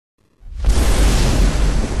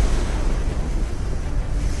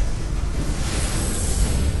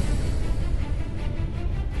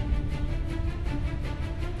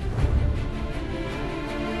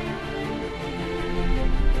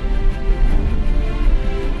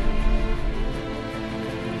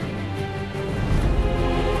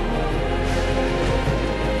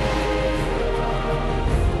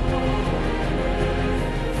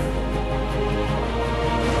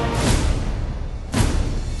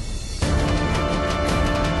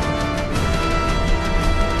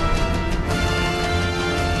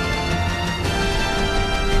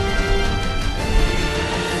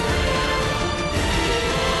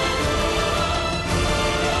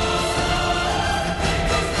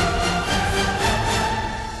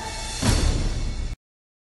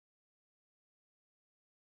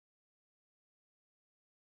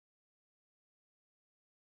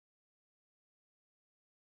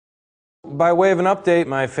by way of an update,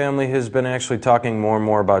 my family has been actually talking more and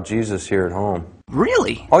more about Jesus here at home.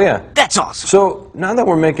 Really? Oh, yeah. That's awesome. So, now that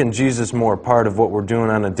we're making Jesus more a part of what we're doing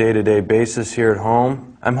on a day-to-day basis here at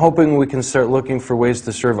home, I'm hoping we can start looking for ways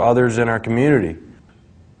to serve others in our community.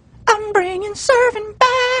 I'm bringing serving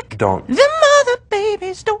back. Don't. Them other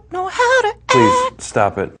babies don't know how to Please, act.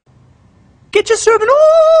 stop it. Get your serving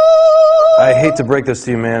on. I hate to break this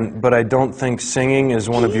to you, man, but I don't think singing is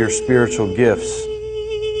one of your spiritual gifts.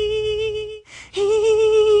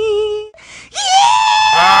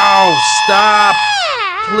 Ow, stop!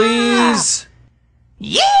 Please!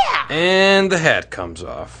 Yeah! And the hat comes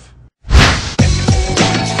off.